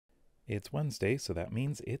It's Wednesday, so that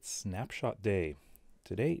means it's Snapshot Day.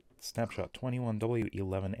 Today, Snapshot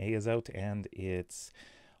 21W11A is out, and it's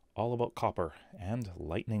all about copper and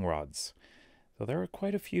lightning rods. So there are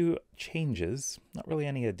quite a few changes, not really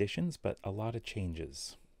any additions, but a lot of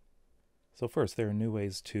changes. So first, there are new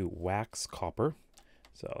ways to wax copper.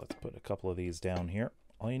 So let's put a couple of these down here.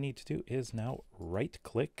 All you need to do is now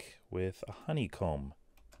right-click with a honeycomb,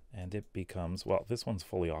 and it becomes, well, this one's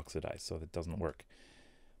fully oxidized, so that doesn't work.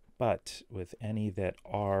 But with any that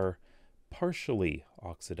are partially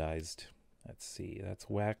oxidized, let's see, that's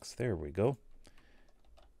wax, there we go.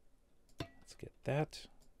 Let's get that,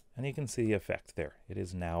 and you can see the effect there. It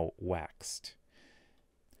is now waxed.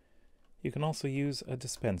 You can also use a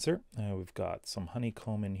dispenser. We've got some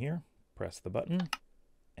honeycomb in here. Press the button,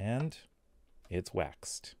 and it's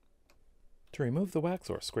waxed. To remove the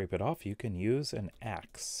wax or scrape it off, you can use an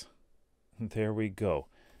axe. There we go.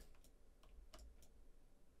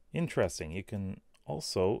 Interesting, you can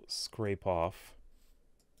also scrape off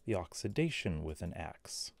the oxidation with an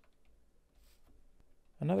axe.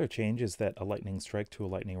 Another change is that a lightning strike to a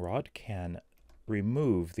lightning rod can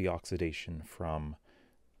remove the oxidation from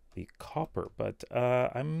the copper, but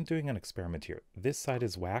I'm doing an experiment here. This side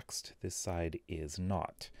is waxed, this side is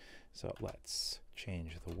not. So let's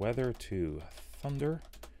change the weather to thunder,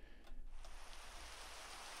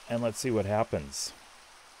 and let's see what happens.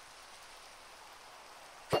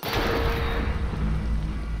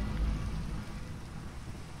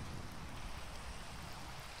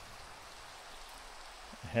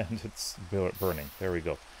 And it's burning. There we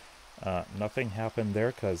go. Nothing happened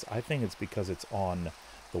there I think it's because it's on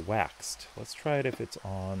the waxed. Let's try it if it's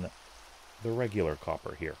on the regular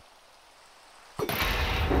copper here.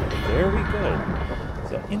 There we go.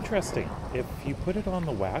 So interesting. If you put it on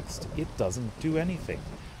the waxed, it doesn't do anything.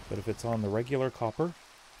 But if it's on the regular copper,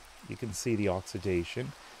 you can see the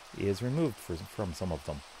oxidation is removed from some of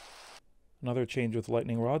them. Another change with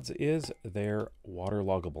lightning rods is they're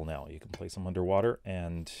waterloggable now. You can place them underwater,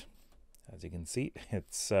 and as you can see,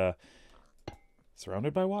 it's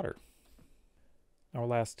surrounded by water. Our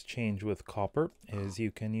last change with copper is you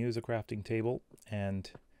can use a crafting table and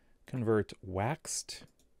convert waxed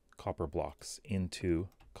copper blocks into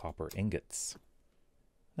copper ingots.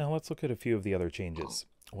 Now let's look at a few of the other changes.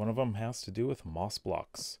 One of them has to do with moss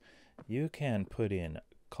blocks. You can put in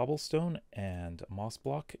cobblestone and moss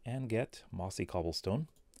block and get mossy cobblestone.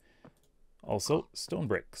 Also, stone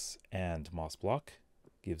bricks and moss block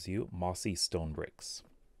gives you mossy stone bricks.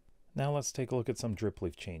 Now let's take a look at some drip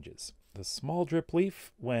leaf changes. The small drip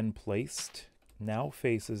leaf, when placed, now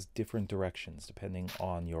faces different directions depending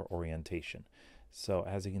on your orientation. So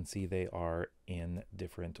as you can see, they are in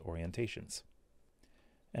different orientations.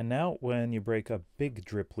 And now when you break a big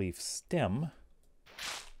drip leaf stem,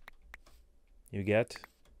 you get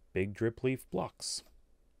big drip leaf blocks.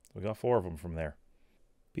 We got 4 of them from there.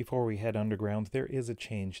 Before we head underground, there is a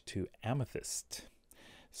change to amethyst.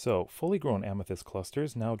 So fully grown amethyst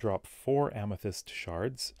clusters now drop 4 amethyst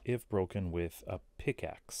shards if broken with a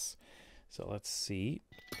pickaxe. So let's see.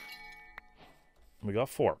 We got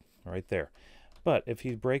 4 right there. But if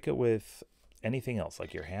you break it with anything else,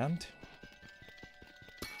 like your hand,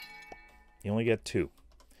 you only get 2.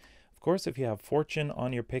 Of course, if you have fortune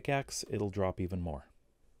on your pickaxe, it'll drop even more.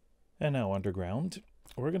 And now underground,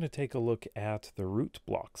 we're going to take a look at the root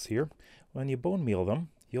blocks here. When you bone meal them,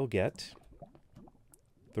 you'll get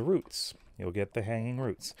the roots. You'll get the hanging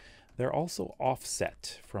roots. They're also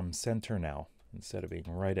offset from center now, instead of being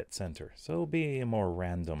right at center. So it'll be a more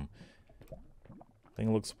random thing.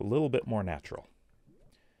 It looks a little bit more natural.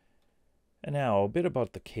 And now a bit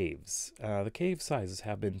about the caves. The cave sizes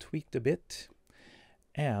have been tweaked a bit,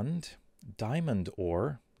 and diamond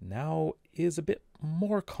ore now is a bit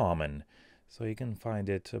more common, so you can find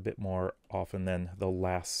it a bit more often than the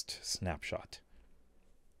last snapshot.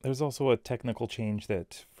 There's also a technical change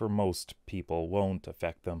that for most people won't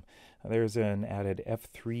affect them. There's an added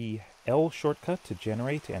F3L shortcut to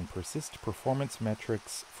generate and persist performance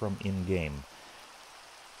metrics from in-game.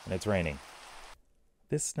 And it's raining.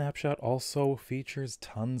 This snapshot also features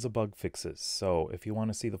tons of bug fixes, so if you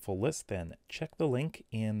want to see the full list, then check the link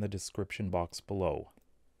in the description box below.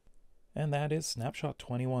 And that is Snapshot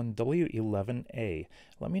 21W11A.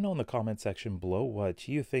 Let me know in the comment section below what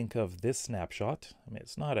you think of this snapshot. I mean,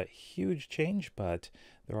 it's not a huge change, but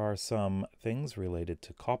there are some things related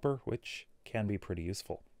to copper which can be pretty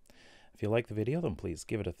useful. If you like the video, then please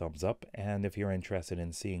give it a thumbs up, and if you're interested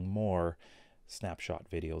in seeing more snapshot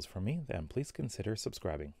videos from me, then please consider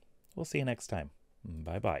subscribing. We'll see you next time.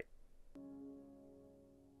 Bye-bye.